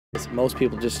Most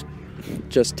people just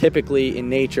typically in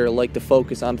nature like to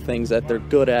focus on things that they're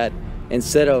good at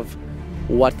instead of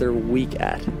what they're weak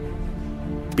at.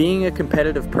 Being a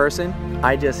competitive person,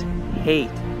 I just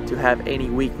hate to have any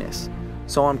weakness.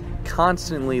 So I'm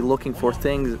constantly looking for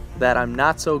things that I'm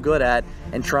not so good at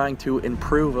and trying to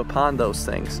improve upon those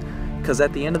things. Because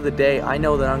at the end of the day, I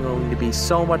know that I'm going to be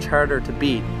so much harder to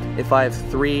beat if I have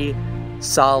 3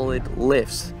 solid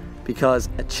lifts, because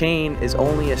a chain is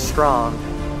only as strong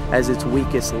as its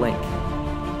weakest link.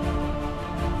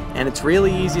 And it's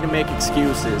really easy to make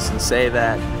excuses and say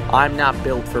that I'm not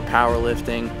built for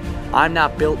powerlifting, I'm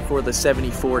not built for the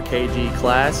 74 kg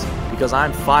class because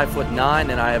I'm 5'9"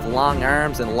 and I have long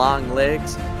arms and long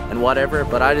legs and whatever,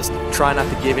 but I just try not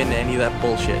to give in to any of that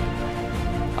bullshit.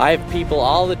 I have people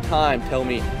all the time tell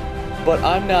me, but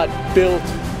I'm not built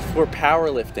for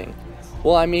powerlifting.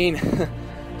 Well, I mean,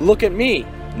 look at me,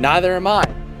 neither am I.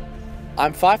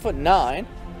 I'm 5'9"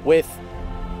 with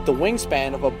the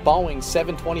wingspan of a Boeing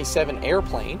 727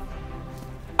 airplane.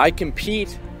 I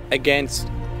compete against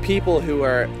people who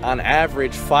are on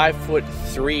average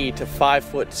 5'3" to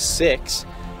 5'6",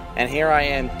 and here I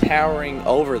am towering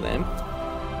over them.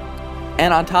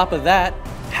 And on top of that,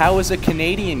 how is a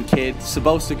Canadian kid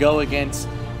supposed to go against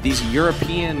these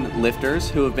European lifters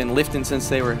who have been lifting since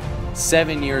they were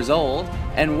 7 years old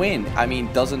and win? I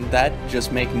mean, doesn't that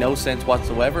just make no sense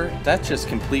whatsoever? That's just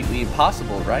completely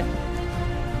impossible, right?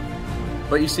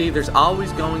 But you see, there's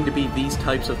always going to be these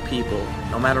types of people,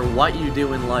 no matter what you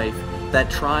do in life, that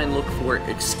try and look for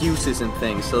excuses and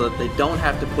things so that they don't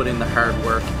have to put in the hard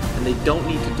work and they don't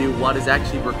need to do what is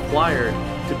actually required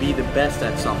to be the best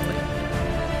at something.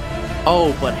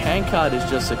 Oh, but Hancott is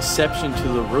just exception to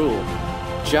the rule.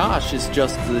 Josh is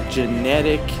just the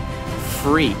genetic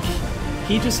freak.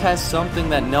 He just has something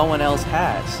that no one else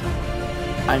has.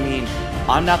 I mean,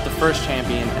 I'm not the first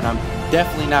champion, and I'm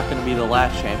definitely not going to be the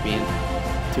last champion.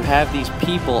 To have these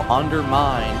people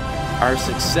undermine our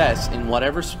success in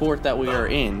whatever sport that we are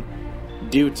in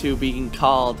due to being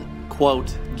called,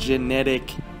 quote,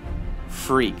 genetic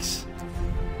freaks.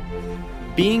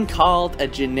 Being called a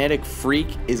genetic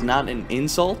freak is not an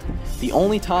insult. The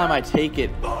only time I take it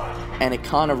and it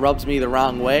kind of rubs me the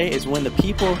wrong way is when the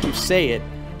people who say it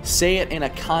in a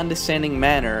condescending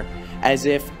manner, as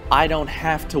if I don't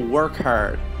have to work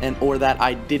hard or that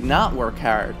I did not work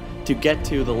hard to get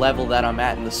to the level that I'm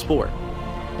at in the sport.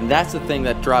 And that's the thing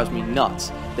that drives me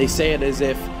nuts. They say it as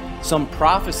if some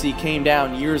prophecy came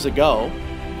down years ago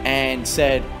and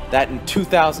said that in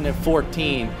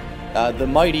 2014 the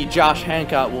mighty Josh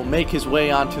Hancott will make his way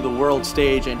onto the world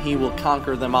stage and he will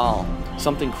conquer them all.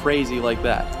 Something crazy like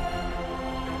that.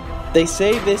 They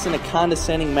say this in a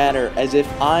condescending manner as if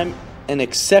I'm an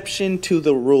exception to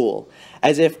the rule.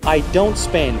 As if I don't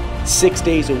spend 6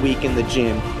 days a week in the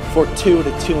gym for 2 to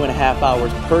 2.5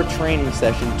 hours per training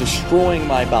session destroying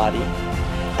my body.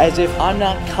 As if I'm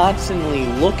not constantly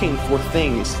looking for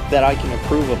things that I can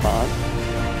improve upon.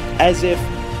 As if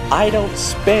I don't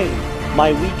spend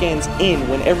my weekends in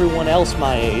when everyone else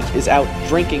my age is out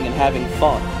drinking and having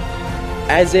fun.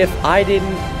 As if I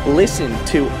didn't listen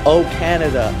to Oh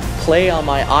Canada play on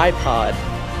my iPod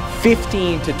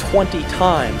 15 to 20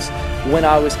 times when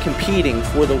I was competing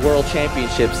for the World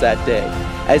Championships that day.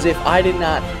 As if I did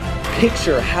not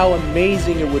picture how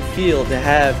amazing it would feel to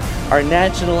have our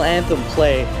national anthem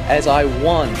play as I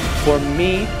won for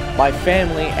me, my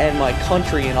family, and my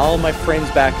country and all my friends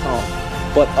back home.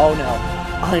 But oh no,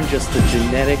 I'm just a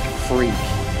genetic freak.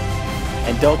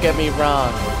 And don't get me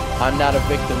wrong, I'm not a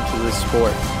victim to this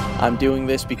sport. I'm doing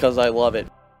this because I love it.